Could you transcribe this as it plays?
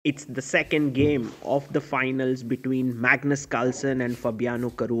It's the second game of the finals between Magnus Carlsen and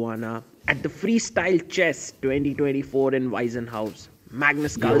Fabiano Caruana at the Freestyle Chess 2024 in Weissenhaus.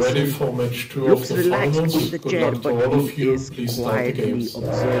 Magnus We are ready Carlsen for match 2 of looks the relaxed finals. on the Good chair, luck to but all he of you. is Please start the quietly games.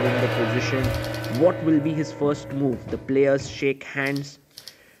 observing the position. What will be his first move? The players shake hands,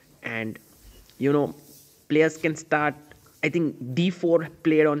 and you know, players can start. I think d4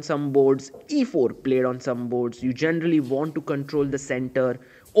 played on some boards, e4 played on some boards. You generally want to control the center,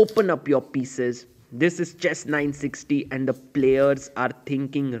 open up your pieces. This is chess 960, and the players are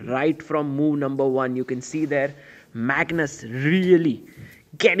thinking right from move number one. You can see there Magnus really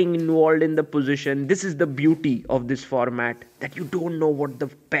getting involved in the position. This is the beauty of this format, that you don't know what the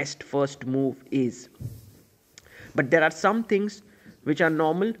best first move is, but there are some things which are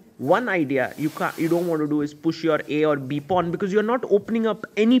normal. One idea you don't want to do is push your a or b pawn, because you're not opening up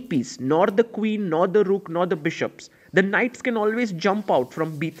any piece, nor the queen, nor the rook, nor the bishops. The knights can always jump out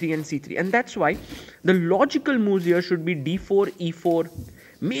from b3 and c3, and that's why the logical moves here should be d4, e4,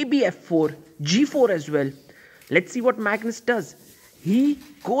 maybe f4, g4 as well. Let's see what Magnus does. He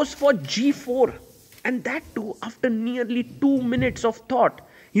goes for g4, and that too after nearly 2 minutes of thought.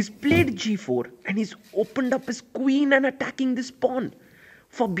 He's played g4 and he's opened up his queen and attacking this pawn.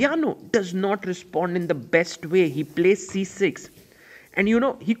 Fabiano does not respond in the best way. He plays c6. And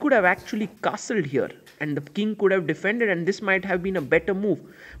he could have actually castled here and the king could have defended, and this might have been a better move.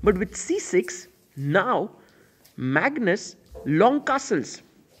 But with c6, now Magnus long castles.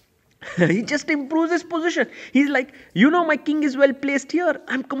 He just improves his position. He's like, my king is well placed here.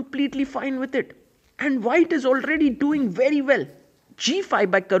 I'm completely fine with it. And white is already doing very well. G5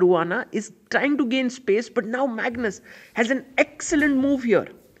 by Caruana is trying to gain space, but now Magnus has an excellent move here.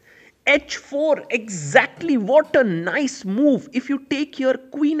 H4, exactly, what a nice move. If you take here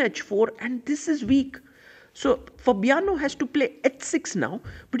queen h4, and this is weak. So Fabiano has to play h6 now,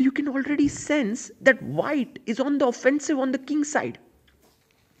 but you can already sense that white is on the offensive on the king side.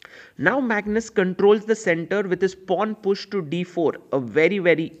 Now Magnus controls the center with his pawn push to d4, a very,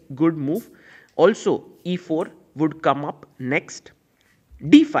 very good move. Also, e4 would come up next.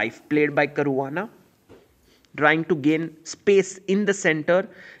 d5 played by Caruana, trying to gain space in the center,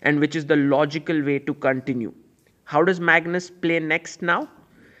 and which is the logical way to continue. How does Magnus play next now?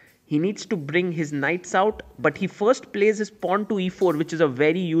 He needs to bring his knights out, but he first plays his pawn to e4, which is a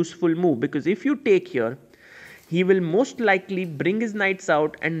very useful move, because if you take here, he will most likely bring his knights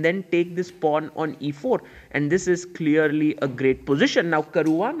out and then take this pawn on e4, and this is clearly a great position. Now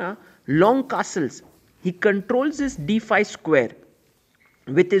Caruana long castles. He controls his d5 square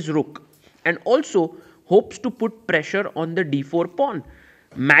with his rook and also hopes to put pressure on the d4 pawn.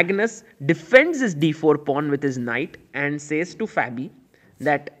 Magnus defends his d4 pawn with his knight and says to Fabi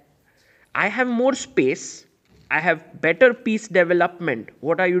that I have more space, I have better piece development.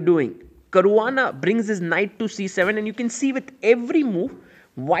 What are you doing? Caruana brings his knight to c7, and you can see with every move,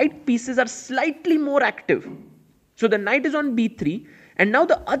 white pieces are slightly more active. So the knight is on b3, and now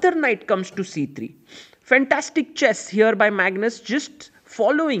the other knight comes to c3. Fantastic chess here by Magnus, just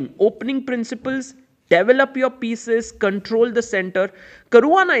following opening principles, develop your pieces, control the center.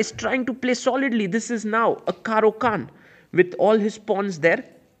 Caruana is trying to play solidly. This is now a Caro Khan with all his pawns there.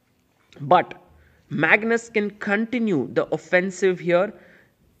 But Magnus can continue the offensive here,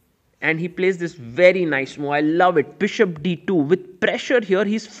 and he plays this very nice move. I love it. Bishop d2 with pressure here.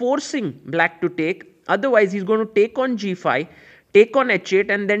 He's forcing black to take. Otherwise, he's going to take on g5, take on h8,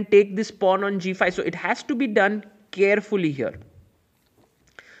 and then take this pawn on g5. So it has to be done carefully here.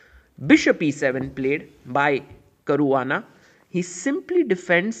 Bishop e7 played by Caruana. He simply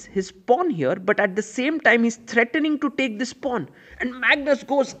defends his pawn here, but at the same time, he's threatening to take this pawn. And Magnus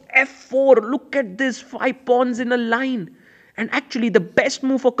goes f4. Look at this, 5 pawns in a line. And actually, the best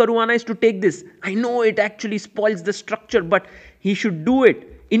move for Caruana is to take this. I know it actually spoils the structure, but he should do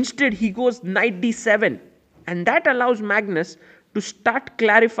it. Instead, he goes knight d7. And that allows Magnus to start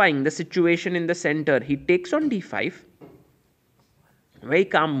clarifying the situation in the center. He takes on d5. Very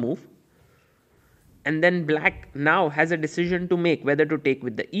calm move. And then black now has a decision to make, whether to take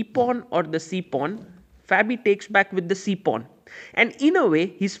with the e pawn or the c pawn. Fabi takes back with the c pawn. And in a way,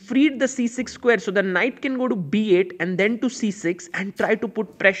 he's freed the c6 square, so the knight can go to b8 and then to c6 and try to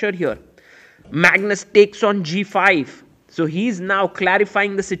put pressure here. Magnus takes on g5. So he's now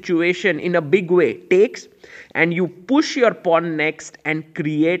clarifying the situation in a big way. Takes, and you push your pawn next and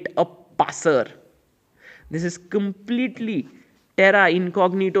create a passer. This is completely terra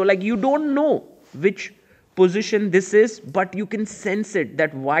incognito. Like, you don't know which position this is, but you can sense it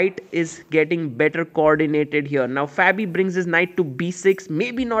that white is getting better coordinated here. Now Fabi brings his knight to b6,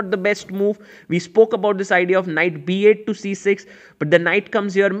 maybe not the best move. We spoke about this idea of knight b8 to c6, but the knight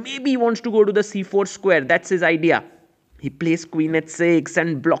comes here, maybe he wants to go to the c4 square. That's his idea. He plays queen h6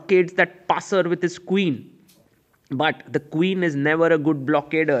 and blockades that passer with his queen, but the queen is never a good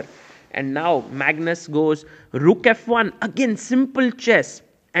blockader. And now Magnus goes rook f1, again simple chess.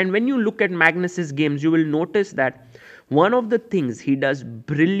 And when you look at Magnus's games, you will notice that one of the things he does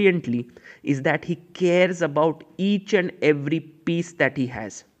brilliantly is that he cares about each and every piece that he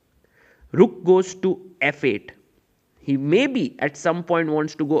has. Rook goes to f8. He maybe at some point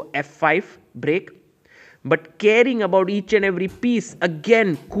wants to go f5 break, but caring about each and every piece.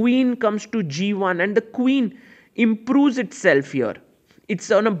 Again, queen comes to g1 and the queen improves itself here.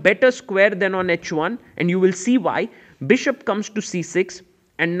 It's on a better square than on h1, and you will see why. Bishop comes to c6.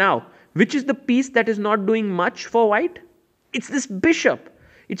 And now, which is the piece that is not doing much for white? It's this bishop.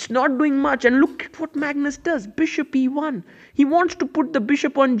 It's not doing much. And look at what Magnus does. Bishop e1. He wants to put the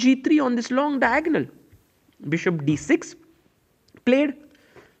bishop on g3 on this long diagonal. Bishop d6 played.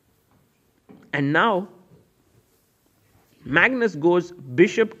 And now, Magnus goes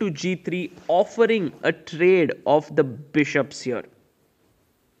bishop to g3, offering a trade of the bishops here.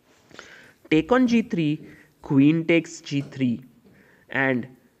 Take on g3, queen takes g3. And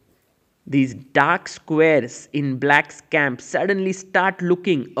these dark squares in black's camp suddenly start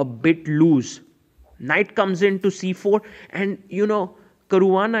looking a bit loose. Knight comes in to c4, and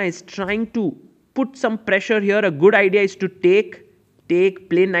Caruana is trying to put some pressure here. A good idea is to take,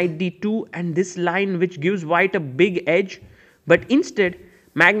 play knight d2, and this line which gives white a big edge. But instead,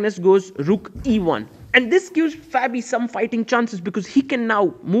 Magnus goes rook e1. And this gives Fabi some fighting chances because he can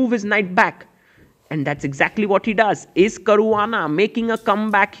now move his knight back. And that's exactly what he does. Is Caruana making a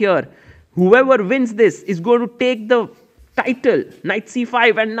comeback here? Whoever wins this is going to take the title. Knight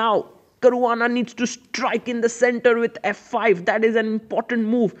c5, and now Caruana needs to strike in the center with f5. That is an important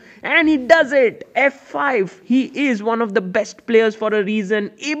move. And he does it. f5. He is one of the best players for a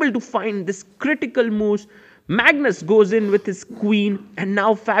reason, able to find this critical moves. Magnus goes in with his queen, and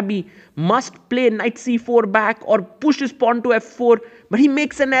now Fabi must play knight c4 back or push his pawn to f4, but he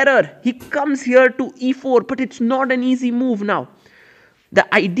makes an error. He comes here to e4, but it's not an easy move now.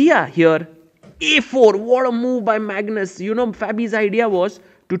 The idea here, a4, what a move by Magnus. Fabi's idea was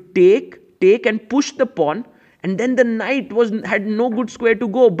to take and push the pawn, and then the knight had no good square to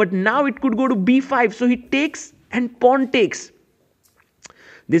go, but now it could go to b5, so he takes and pawn takes.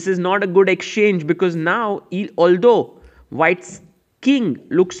 This is not a good exchange because now, although white's king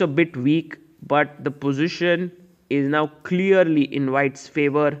looks a bit weak, but the position is now clearly in white's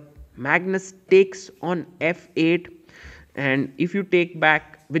favor. Magnus takes on f8, and if you take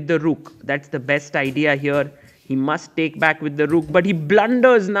back with the rook, that's the best idea here. He must take back with the rook, but he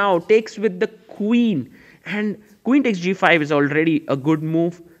blunders now, takes with the queen, and queen takes g5 is already a good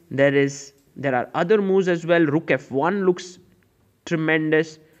move. There are other moves as well. Rook f1 looks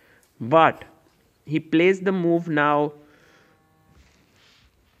tremendous, but he plays the move now.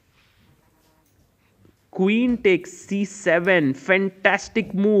 Queen takes c7,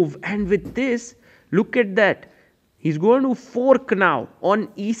 fantastic move, and with this, look at that. He's going to fork now on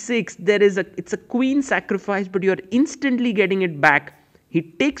e6. It's a queen sacrifice, but you're instantly getting it back. He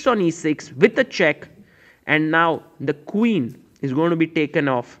takes on e6 with a check, and now the queen is going to be taken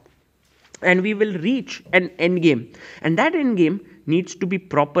off. And we will reach an endgame. And that endgame needs to be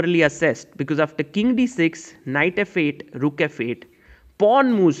properly assessed, because after king d6, knight f8, rook f8,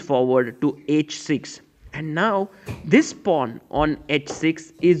 pawn moves forward to h6. And now this pawn on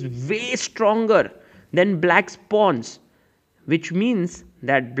h6 is way stronger than black's pawns, which means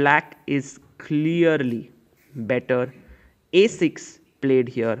that black is clearly better. a6 played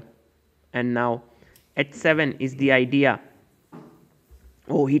here, and now h7 is the idea.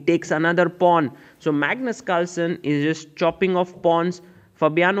 Oh, he takes another pawn. So Magnus Carlsen is just chopping off pawns.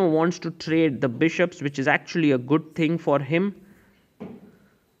 Fabiano wants to trade the bishops, which is actually a good thing for him,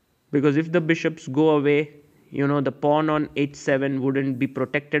 because if the bishops go away, the pawn on h7 wouldn't be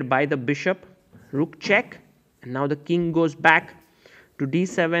protected by the bishop. Rook check, and now the king goes back to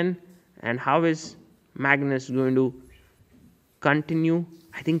d7. And how is Magnus going to continue?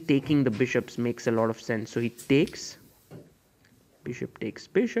 I think taking the bishops makes a lot of sense. So he takes, bishop takes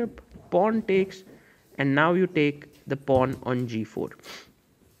bishop, pawn takes, and now you take the pawn on g4.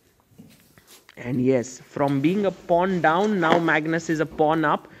 And yes, from being a pawn down, now Magnus is a pawn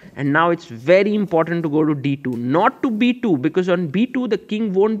up, and now it's very important to go to d2, not to b2, because on b2 the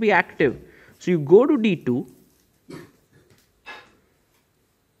king won't be active. So you go to d2,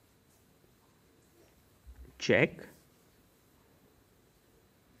 check.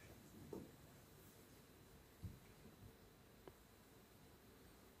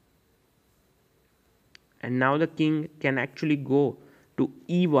 And now the king can actually go to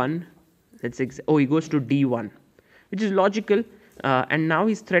e1. He goes to d1, which is logical. And now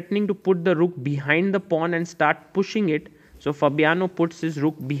he's threatening to put the rook behind the pawn and start pushing it. So Fabiano puts his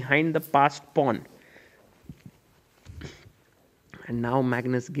rook behind the passed pawn. And now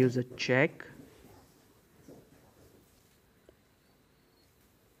Magnus gives a check.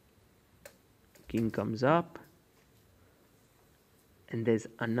 King comes up. And there's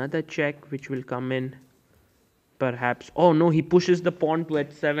another check which will come in. Perhaps, oh no, he pushes the pawn to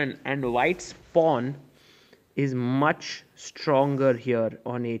h7, and white's pawn is much stronger here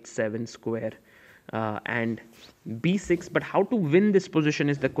on h7 square, and b6. But how to win this position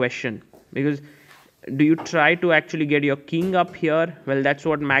is the question, because do you try to actually get your king up here? Well, that's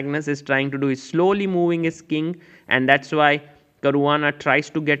what Magnus is trying to do. He's slowly moving his king, and that's why Caruana tries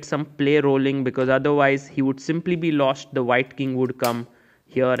to get some play rolling, because otherwise he would simply be lost. The white king would come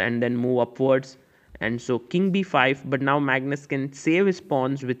here and then move upwards. And so king b5, but now Magnus can save his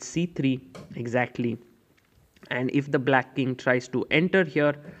pawns with c3 exactly. And if the black king tries to enter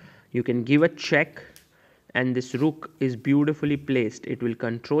here, you can give a check, and this rook is beautifully placed. It will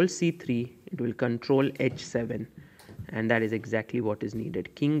control c3, it will control h7, and that is exactly what is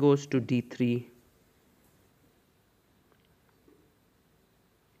needed. King goes to d3.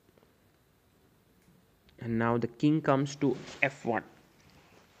 And now the king comes to f1.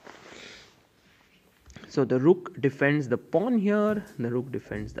 So the rook defends the pawn here, the rook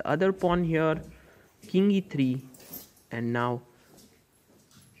defends the other pawn here, king e3, and now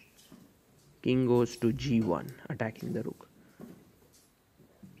king goes to g1, attacking the rook.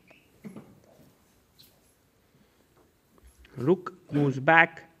 Rook moves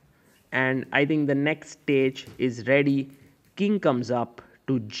back, and I think the next stage is ready. King comes up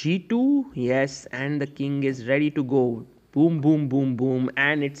to g2, yes, and the king is ready to go. Boom, boom, boom, boom,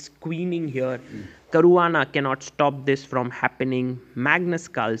 and it's queening here. Caruana cannot stop this from happening. Magnus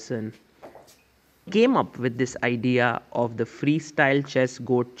Carlsen came up with this idea of the Freestyle Chess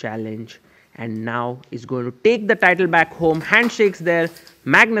G.O.A.T challenge, and now is going to take the title back home. Handshakes there.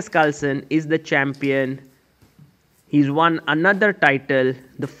 Magnus Carlsen is the champion. He's won another title.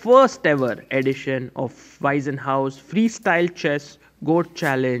 The first ever edition of Weissenhaus Freestyle Chess G.O.A.T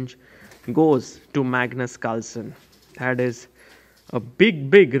challenge goes to Magnus Carlsen. That is a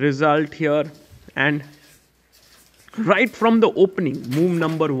big result here. And right from the opening, move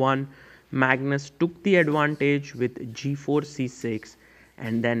number 1, Magnus took the advantage with g4 c6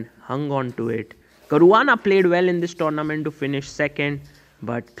 and then hung on to it. Caruana played well in this tournament to finish second,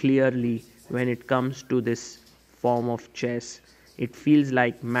 but clearly when it comes to this form of chess, it feels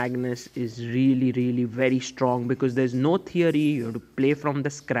like Magnus is really very strong, because there's no theory. You have to play from the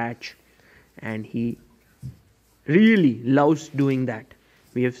scratch, and he really loves doing that.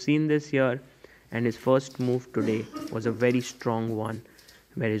 We have seen this here, and his first move today was a very strong one,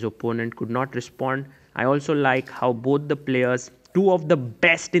 where his opponent could not respond. I also like how both the players, two of the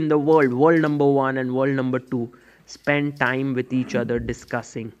best in the world, world number 1 and world number 2, spend time with each other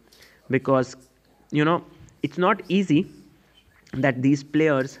discussing, because it's not easy that these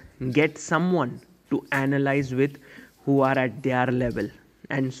players get someone to analyze with who are at their level.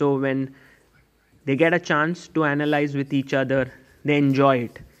 And so when they get a chance to analyze with each other, they enjoy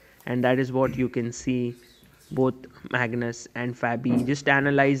it. And that is what you can see, both Magnus and Fabi just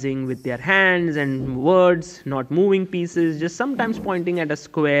analyzing with their hands and words, not moving pieces, just sometimes pointing at a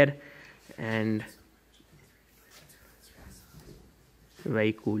square. And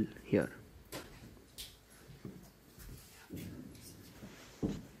very cool here.